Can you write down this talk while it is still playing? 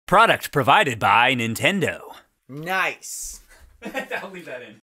Product provided by Nintendo. Nice. I'll leave that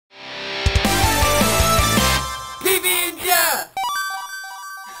in. PB&Jeff!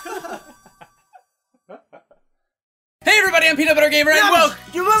 Hey everybody, I'm PeanutButterGamer and welcome.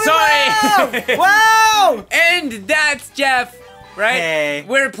 Sorry. Wow. And that's Jeff, right? Hey.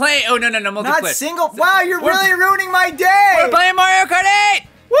 We're playing. Oh no, multiplayer. Not single. Wow, you're really ruining my day. We're playing Mario Kart 8.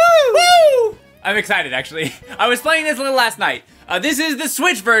 Woo! Woo! I'm excited actually. I was playing this a little last night. This is the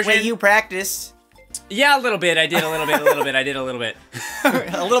Switch version. Wait, you practiced? Yeah, a little bit. I did a little bit. I did a little bit.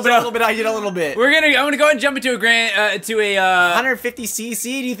 a little bit. I did a little bit. I'm gonna go ahead and jump into a 150 cc. Do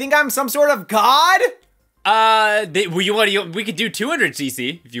you think I'm some sort of god? We could do 200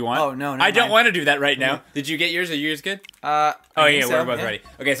 cc if you want. Oh no, I don't want to do that right now. Did you get yours? Are yours good? Oh yeah, we're both ready.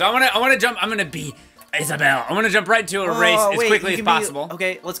 Okay, so I want to jump. I'm gonna be Isabelle. I want to jump right into a race as quickly as possible.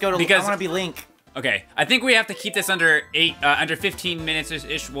 Okay, let's go to. Because I want to be Link. Okay, I think we have to keep this under 15 minutes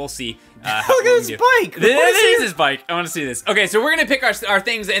ish. We'll see. Look at this bike. This is his bike. I want to see this. Okay, so we're gonna pick our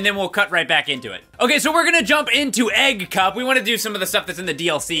things and then we'll cut right back into it. Okay, so we're gonna jump into Egg Cup. We want to do some of the stuff that's in the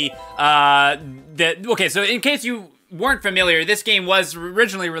DLC. Okay, so in case you weren't familiar, this game was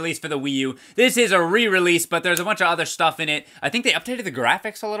originally released for the Wii U. This is a re-release, but there's a bunch of other stuff in it. I think they updated the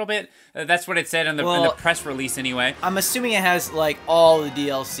graphics a little bit. That's what it said in the press release anyway. I'm assuming it has like all the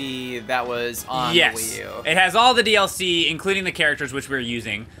DLC that was on the Wii U. It has all the DLC, including the characters which we're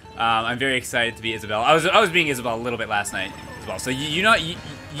using. I'm very excited to be Isabelle. I was being Isabelle a little bit last night as well. So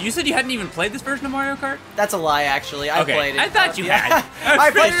you said you hadn't even played this version of Mario Kart? That's a lie, actually. I played it. I thought you had.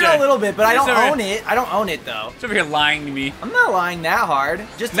 I played it a little bit, but I don't own it. I don't own it though. It's over here lying to me. I'm not lying that hard.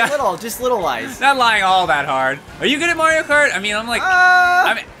 Just little lies. Not lying all that hard. Are you good at Mario Kart? I mean, I'm like,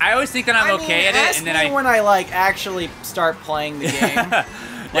 I always think that I'm okay at it, and then when I like actually start playing the game.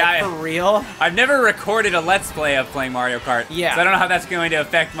 Like, for real? I've never recorded a Let's Play of playing Mario Kart. Yeah. So I don't know how that's going to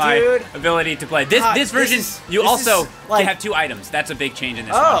affect my ability to play. This version, you also can have 2 items. That's a big change in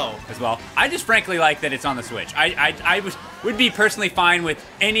this one as well. I just frankly like that it's on the Switch. I would be personally fine with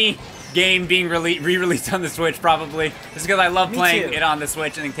any game being re-released on the Switch, probably. Just because I love playing it on the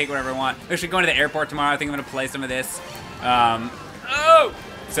Switch and then take whatever I want. We're actually going to the airport tomorrow. I think I'm going to play some of this.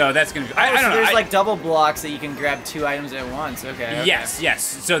 So that's gonna be. I don't know. There's like double blocks that you can grab 2 items at once. Okay. Yes.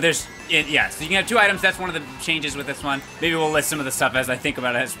 So there's. So you can have 2 items. That's one of the changes with this one. Maybe we'll list some of the stuff as I think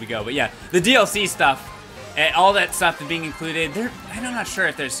about it as we go. But yeah, the DLC stuff, all that stuff is being included. I'm not sure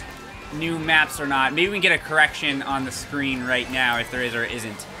if there's new maps or not. Maybe we can get a correction on the screen right now if there is or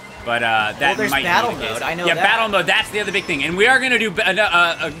isn't. But that there's might battle be the case. mode. I know that. Yeah, battle mode. That's the other big thing, and we are gonna do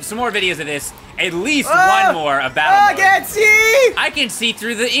some more videos of this. At least one more of battle mode. I can't see. I can see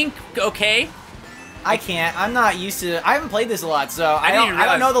through the ink. Okay. I can't. I'm not used to. I haven't played this a lot, so I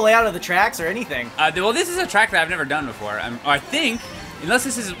don't know the layout of the tracks or anything. Well, this is a track that I've never done before. I think, unless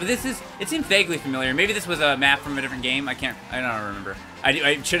it seems vaguely familiar. Maybe this was a map from a different game. I don't remember.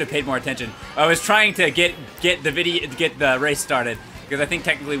 I should have paid more attention. I was trying to get the race started. Because I think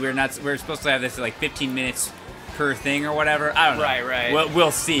technically we're supposed to have this like 15 minutes per thing or whatever. I don't know. Right.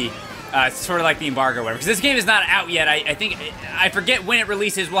 We'll see. It's sort of like the embargo or whatever. Because this game is not out yet. I think I forget when it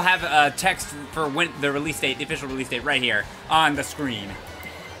releases. We'll have a text for when the release date, the official release date, right here on the screen.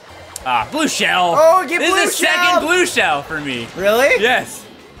 Blue shell. Oh, get blue shell. This is second blue shell for me. Really? Yes.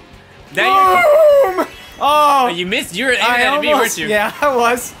 Boom! Oh, you missed. You were aiming at me, weren't you? Yeah, I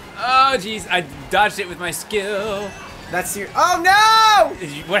was. Oh, jeez. I dodged it with my skill. That's your. Oh no!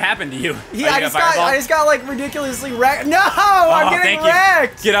 What happened to you? Yeah, I just got like ridiculously wrecked. No, I'm getting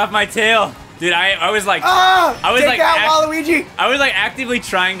wrecked. Get off my tail, dude. I was like, take out Waluigi. I was like actively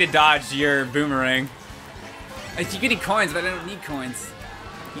trying to dodge your boomerang. You're getting coins, but I don't need coins.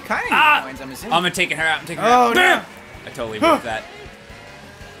 You kind of need coins, I'm assuming. I'm gonna take her out. Oh no! I totally whipped that.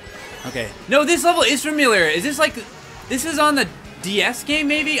 Okay. No, this level is familiar. Is this like? This is on the DS game,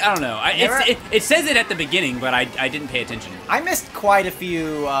 maybe? I don't know. It says it at the beginning, but I didn't pay attention. I missed quite a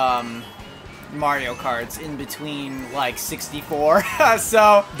few Mario Karts in between, like, 64,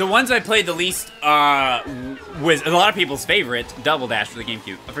 so... The ones I played the least was a lot of people's favorite, Double Dash for the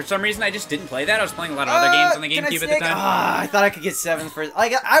GameCube. For some reason, I just didn't play that. I was playing a lot of other games on the GameCube at the time. I thought I could get 7th first.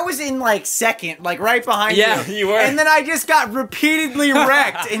 Like, I was in, like, 2nd, like, right behind you. Yeah, you were. And then I just got repeatedly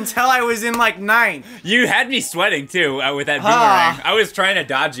wrecked until I was in, like, 9th. You had me sweating, too, with that boomerang. I was trying to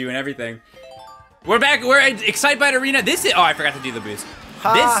dodge you and everything. We're back. We're at Excitebike Arena. Oh, I forgot to do the boost.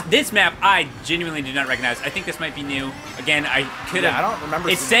 This map, I genuinely do not recognize. I think this might be new. Again, I could have. I don't remember.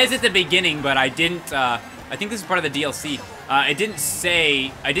 It says at the beginning, but I didn't. I think this is part of the DLC. It didn't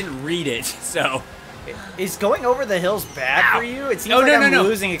say. I didn't read it, so. Is going over the hills bad for you? It seems like I'm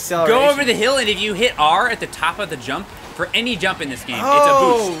losing acceleration. Go over the hill, and if you hit R at the top of the jump, for any jump in this game, it's a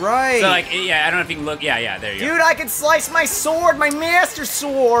Oh, boost. right. So like, yeah, I don't know if you can look. Yeah, there you go. Dude, I can slice my sword, my master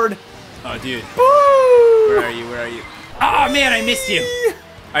sword. Oh, dude. Woo! Where are you? Where are you? Oh man, I missed you.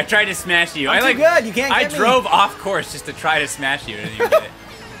 I tried to smash you. I'm too good. You can't get me. I drove off course just to try to smash you. I didn't even get it.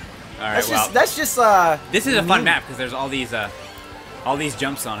 All right, That's just this is a fun map because there's all these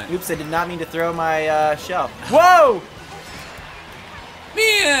jumps on it. Oops, I did not mean to throw my shell. Whoa!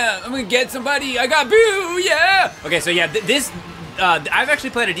 Man, I'm gonna get somebody. I got boo, yeah. Okay, so yeah, I've actually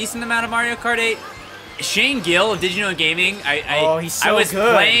played a decent amount of Mario Kart 8. Shane Gill of Did You Know Gaming. He's so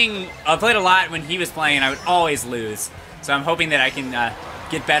good. I played a lot when he was playing, and I would always lose. So I'm hoping that I can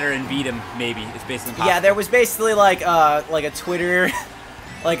get better and beat him. Maybe it's basically possible. Yeah, there was basically like a Twitter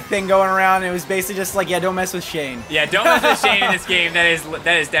like thing going around. And it was basically just like, yeah, don't mess with Shane. Yeah, don't mess with Shane in this game.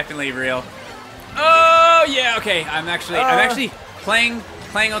 That is definitely real. Oh yeah, okay. I'm actually playing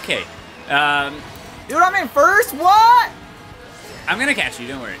okay. Dude, I'm in first. What? I'm gonna catch you.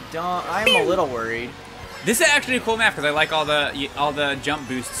 Don't worry. I'm a little worried. This is actually a cool map because I like all the jump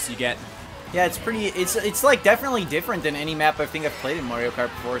boosts you get. Yeah, it's pretty. It's like definitely different than any map I think I've played in Mario Kart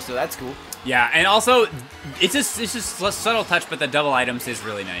before. So that's cool. Yeah, and also it's just a subtle touch, but the double items is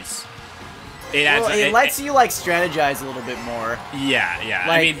really nice. It lets you like strategize a little bit more. Yeah.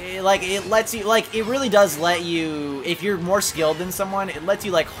 Like, I mean, it lets you it really does let you, if you're more skilled than someone, it lets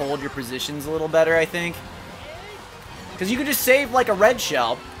you like hold your positions a little better, I think. Because you could just save like a red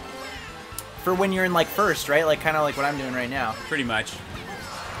shell for when you're in like first, right? Like kind of like what I'm doing right now. Pretty much.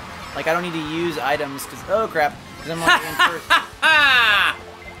 Like I don't need to use items because crap, because I'm like in first.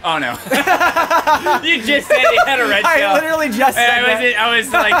 Oh no! You just said you had a red shell. I literally just said that. I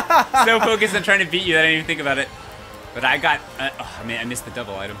was like so focused on trying to beat you that I didn't even think about it. But I got. Oh man, I missed the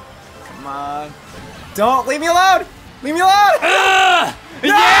double item. Come on! Don't leave me alone! Leave me alone! No!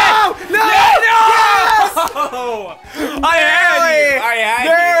 Yes! No! No! Yes! Oh! I had you!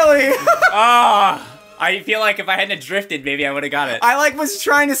 Barely! Oh! I feel like if I hadn't drifted, maybe I would have got it. I like was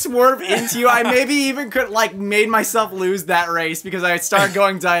trying to swerve into you. I maybe even could like made myself lose that race because I started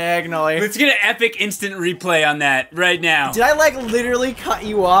going diagonally. Let's get an epic instant replay on that right now. Did I like literally cut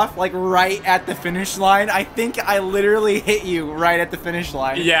you off like right at the finish line? I think I literally hit you right at the finish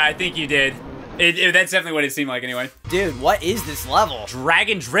line. Yeah, I think you did. That's definitely what it seemed like anyway. Dude, what is this level?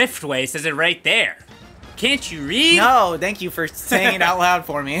 Dragon Driftway says it right there. Can't you read? No, thank you for saying it out loud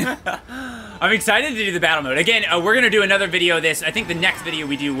for me. I'm excited to do the battle mode. Again, we're going to do another video of this. I think the next video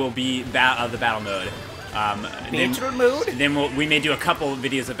we do will be the battle mode. Then we may do a couple of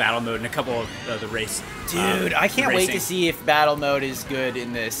videos of battle mode and a couple of the race. Dude, I can't wait to see if battle mode is good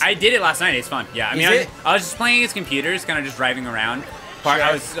in this. I did it last night. It's fun. Yeah, I mean, I was just playing against computers, kind of just driving around.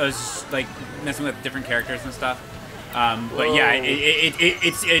 I was just like messing with different characters and stuff. But yeah,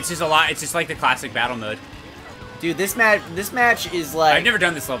 it's just a lot. It's just like the classic battle mode. Dude, this match is like... I've never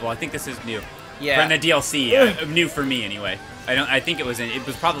done this level. I think this is new. Yeah. From the DLC, new for me anyway. I think it was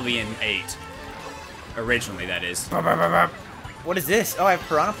probably in 8. Originally, that is. What is this? Oh, I have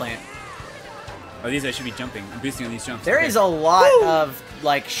Piranha Plant. Oh, these I should be jumping. I'm boosting on these jumps. There is a lot of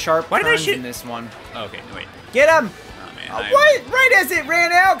like sharp turns in this one. Oh, okay, wait. Get him! Oh man. What? Right as it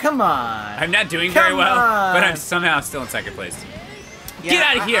ran out? Come on. I'm not doing very well, but I'm somehow still in second place. Yeah, get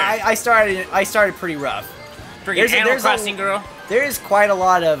out of here! I started pretty rough. Freaking Animal Crossing girl. There is quite a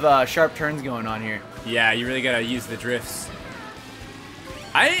lot of sharp turns going on here. Yeah, you really gotta use the drifts.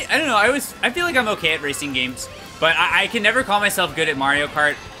 I don't know. I feel like I'm okay at racing games, but I can never call myself good at Mario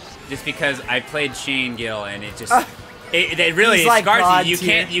Kart, just because I played Shane Gill and it just it really like scars you.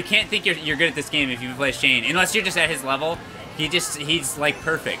 You can't think you're good at this game if you play Shane unless you're just at his level. He's like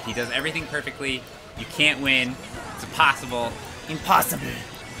perfect. He does everything perfectly. You can't win. It's impossible. Impossible.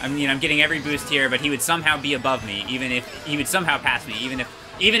 I mean, I'm getting every boost here, but he would somehow be above me, even if he would somehow pass me, even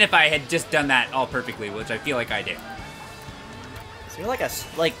if I had just done that all perfectly, which I feel like I did. Is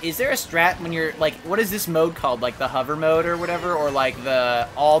there is there a strat when you're like, what is this mode called? Like the hover mode or whatever, or like the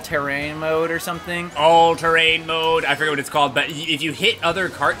all-terrain mode or something? All-terrain mode. I forget what it's called, but if you hit other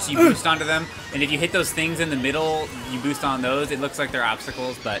carts, you boost onto them, and if you hit those things in the middle, you boost on those. It looks like they're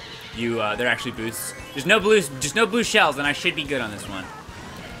obstacles, but they're actually boosts. There's no blue shells, and I should be good on this one.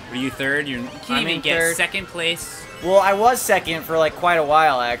 Were you third? You can't even get second place. Well, I was second for like quite a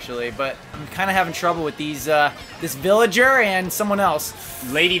while actually, but I'm kind of having trouble with these this villager and someone else.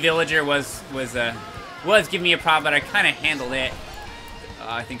 Lady Villager was giving me a problem, but I kind of handled it.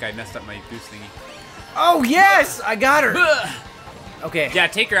 I think I messed up my boost thingy. Oh yes, I got her. Okay. Yeah,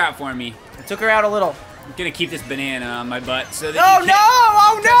 take her out for me. I took her out a little. I'm gonna keep this banana on my butt so that. Oh no!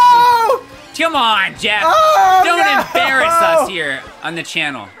 Oh no! Come on, Jeff! Oh, Don't no! embarrass us here on the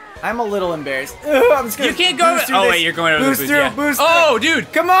channel. I'm a little embarrassed. I'm just gonna you can't go. Oh wait, you're going over the boost. Yeah. Boost oh,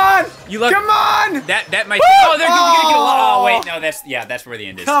 dude, come on! You look. Come on! That might. Oh, they're gonna get a lot. Oh wait, no, that's where the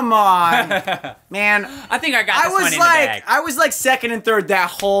end is. Come on, man. I think I got this one in the bag. I was like second and third that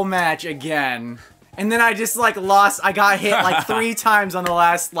whole match again, and then I just like lost. I got hit like 3 times on the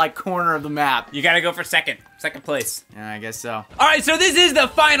last like corner of the map. You gotta go for second place. Yeah, I guess so. All right, so this is the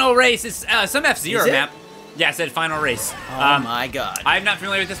final race. It's some F-Zero map. Yeah, it said final race. Oh my god. I'm not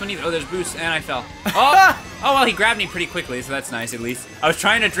familiar with this one either. Oh, there's boost, and I fell. Oh, well, he grabbed me pretty quickly, so that's nice at least. I was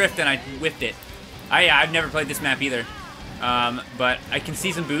trying to drift, and I whiffed it. I've never played this map either. But I can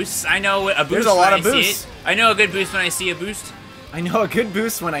see some boosts. I know a boost There's a lot of when I boosts. see it. I know a good boost when I see a boost. I know a good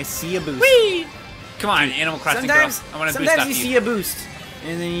boost when I see a boost. Whee! Come on, Animal Crossing girl. I want to boost up Sometimes you see a boost,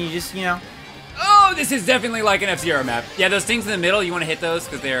 and then you just, you know. Oh, this is definitely like an F-Zero map. Yeah, those things in the middle, you want to hit those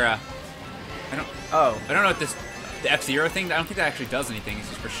because they're, I don't know what this, the F-Zero thing, I don't think that actually does anything. It's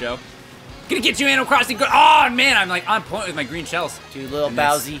just for show. Gonna get you, Animal Crossing. Oh, man, I'm like on point with my green shells. Dude, little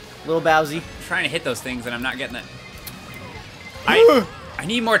Bowsy. I'm trying to hit those things and I'm not getting it. I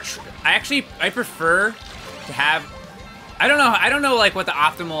need more, I prefer to have, I don't know like what the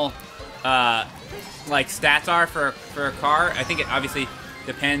optimal, like stats are for a car. I think it obviously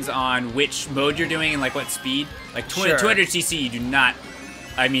depends on which mode you're doing and like what speed. Like 200cc, you do not,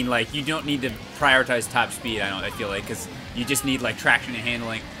 I mean like you don't need to prioritize top speed. I feel like because you just need like traction and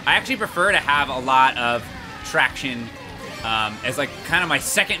handling. I actually prefer to have a lot of traction as like kind of my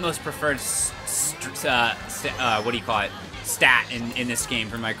second most preferred what do you call it, stat in this game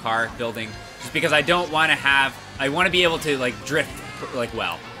for my car building. Just because I don't want to have, I want to be able to like drift like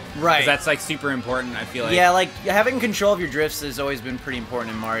well. Right. Because that's like super important, I feel like. Yeah, like having control of your drifts has always been pretty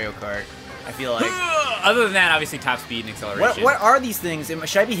important in Mario Kart. I feel like. Other than that, obviously top speed and acceleration. What are these things?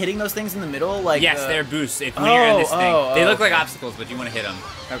 Should I be hitting those things in the middle? Like yes, they're boosts. If when you're in this thing, they look like obstacles, but you want to hit them.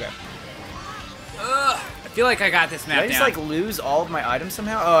 Okay. I feel like I got this map down. Did I just like lose all of my items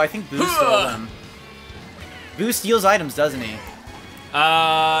somehow? Oh, I think Boost stole them. Boost steals items, doesn't he?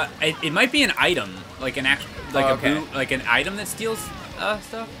 It might be an item, like an actual, like like an item that steals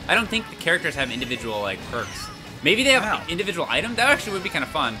stuff. I don't think the characters have individual like perks. Maybe they have individual items. That actually would be kind of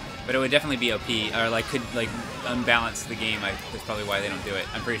fun, but it would definitely be OP or like could like unbalance the game. That's probably why they don't do it.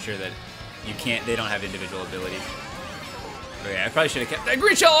 I'm pretty sure that you can't. They don't have individual abilities. But yeah, I probably should have kept that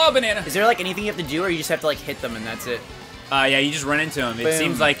green shell banana. Is there like anything you have to do, or you just have to like hit them and that's it? Yeah, you just run into them. It Boom.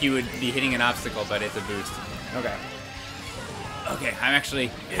 seems like you would be hitting an obstacle, but it's a boost. Okay. Okay, I actually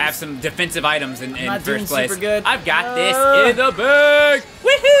have some defensive items in first place. Super good. I've got this in the bag.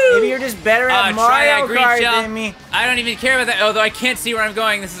 Woohoo! Maybe you're just better at Mario Kart than me. I don't even care about that. Although I can't see where I'm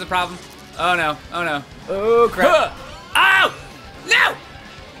going. This is a problem. Oh no! Oh no! Oh crap! Oh no!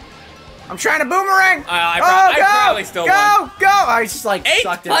 I'm trying to boomerang. I probably still won. Go! I just like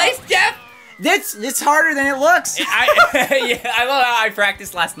sucked it up. 8th place, Jeff. It's harder than it looks. Yeah, I love how I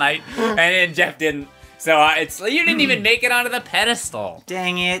practiced last night and then Jeff didn't. So you didn't even make it onto the pedestal.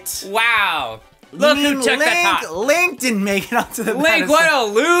 Dang it! Wow! Look who took the top. Link didn't make it onto the pedestal. Link, what a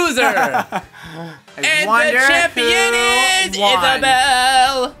loser! And the champion is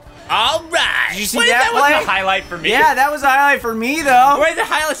Isabel. All right. Did you see that play? Was a highlight for me. Yeah, that was a highlight for me though. Where's the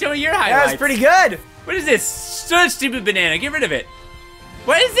highlight? Show me your highlights. That was pretty good. What is this? Such stupid banana. Get rid of it.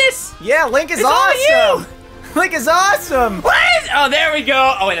 What is this? Yeah, Link is it's awesome. All you. Link is awesome! What is? Oh, there we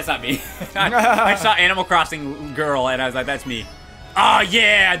go. Oh, wait, that's not me. I saw Animal Crossing girl, and I was like, that's me. Oh,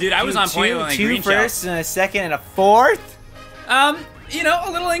 yeah, dude. I was on point with my green shell. 2 firsts and a second and a 4th? You know,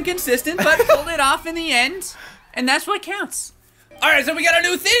 a little inconsistent, but pulled it off in the end. And that's what counts. All right, so we got a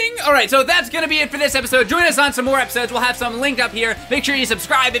new thing. All right, so that's going to be it for this episode. Join us on some more episodes. We'll have some linked up here. Make sure you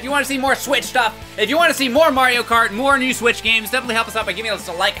subscribe if you want to see more Switch stuff. If you want to see more Mario Kart, more new Switch games, definitely help us out by giving us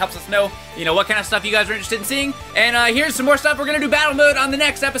a like. Helps us know, you know, what kind of stuff you guys are interested in seeing. And here's some more stuff. We're going to do battle mode on the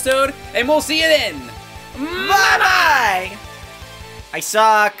next episode, and we'll see you then. Bye-bye! I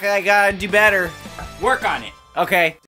suck. I got to do better. Work on it. Okay.